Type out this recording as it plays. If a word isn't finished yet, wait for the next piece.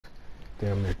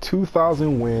Damn near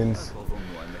 2,000 wins.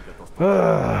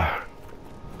 I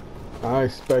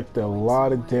expect a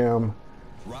lot of damn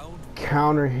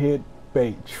counter hit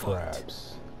bait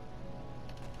traps.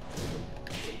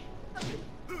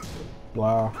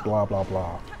 Blah, blah, blah,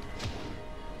 blah.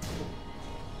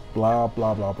 Blah,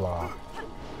 blah, blah, blah.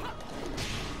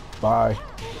 Bye.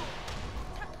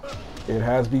 It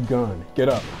has begun. Get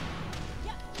up.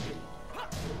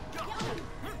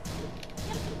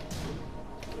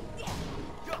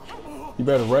 You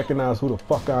better recognize who the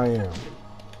fuck I am.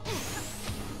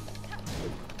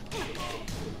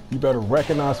 You better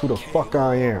recognize who the fuck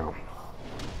I am.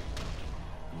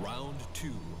 Round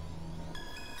 2.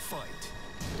 Fight.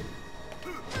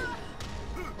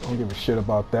 Don't give a shit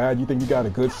about that. You think you got a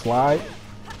good slide?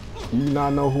 Do you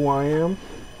not know who I am?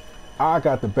 I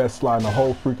got the best slide in the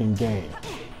whole freaking game.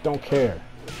 Don't care.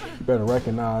 You better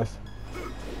recognize.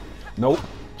 Nope.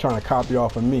 Trying to copy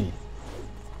off of me.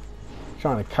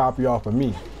 Trying to copy off of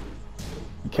me.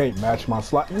 You can't match my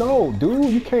slide. No,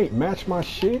 dude, you can't match my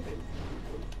shit.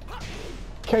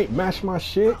 Can't match my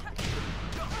shit.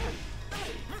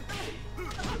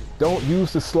 Don't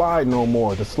use the slide no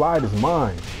more. The slide is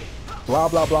mine. Blah,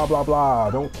 blah, blah, blah, blah.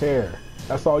 Don't care.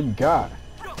 That's all you got.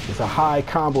 It's a high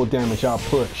combo damage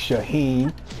output,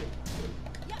 Shaheen.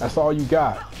 That's all you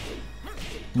got.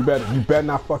 You better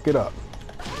not fuck it up.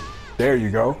 There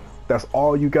you go. That's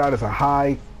all you got is a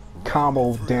high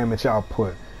combo damage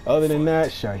output. Other than that,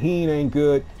 Shaheen ain't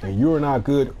good, and you're not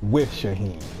good with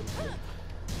Shaheen.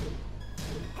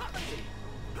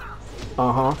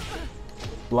 Blah,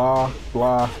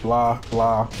 blah, blah,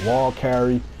 blah. Wall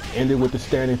carry. Ended with the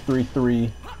standing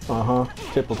 3-3.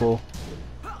 Typical.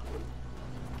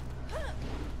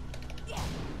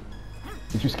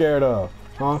 What you scared of?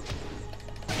 Huh?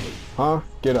 Huh?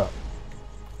 Get up.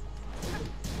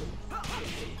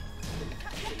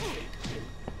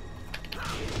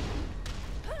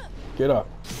 Get up.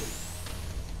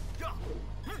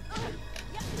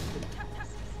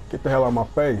 Get the hell out of my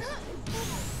face.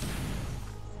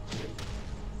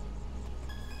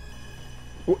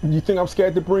 You think I'm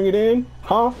scared to bring it in?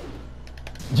 Huh?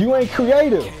 You ain't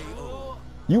creative.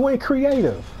 You ain't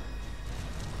creative.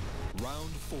 Round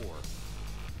 4.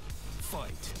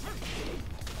 Fight.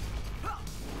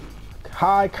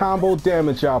 High combo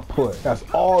damage output. That's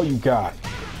all you got.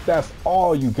 That's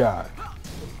all you got.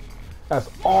 That's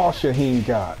all Shaheen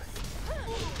got.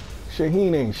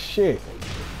 Shaheen ain't shit.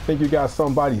 Think you got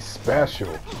somebody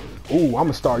special. Ooh, I'm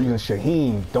gonna start using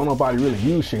Shaheen. Don't nobody really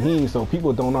use Shaheen, so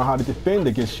people don't know how to defend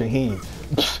against Shaheen.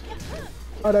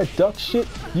 All that duck shit,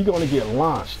 you're gonna get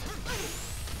launched.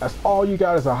 That's all you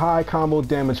got is a high combo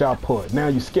damage output. Now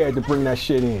you're scared to bring that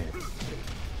shit in.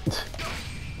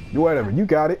 Whatever, you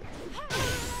got it.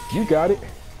 You got it.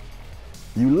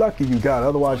 You lucky you got it,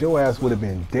 otherwise your ass would have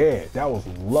been dead. That was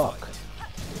luck.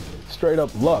 Straight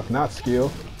up luck, not skill.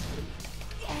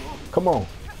 Come on,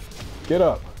 get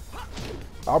up.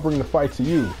 I'll bring the fight to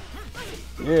you.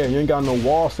 Yeah, you ain't got no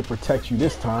walls to protect you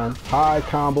this time. High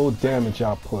combo damage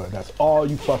output. That's all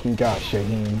you fucking got,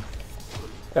 Shaheen.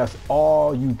 That's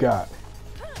all you got.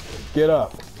 Get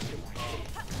up.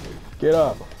 Get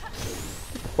up.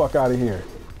 Get the fuck out of here.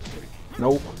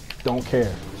 Nope, don't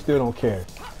care. Still don't care.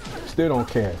 Still don't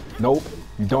care. Nope,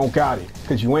 you don't got it,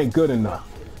 because you ain't good enough.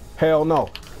 Hell no.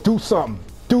 Do something.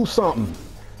 Do something.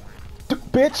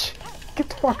 Bitch, get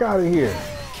the fuck out of here.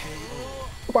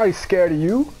 Nobody's scared of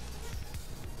you.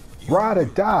 Ride or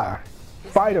die.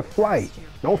 Fight or flight.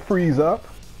 Don't freeze up.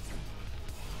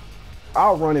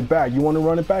 I'll run it back. You want to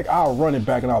run it back? I'll run it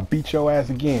back and I'll beat your ass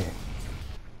again.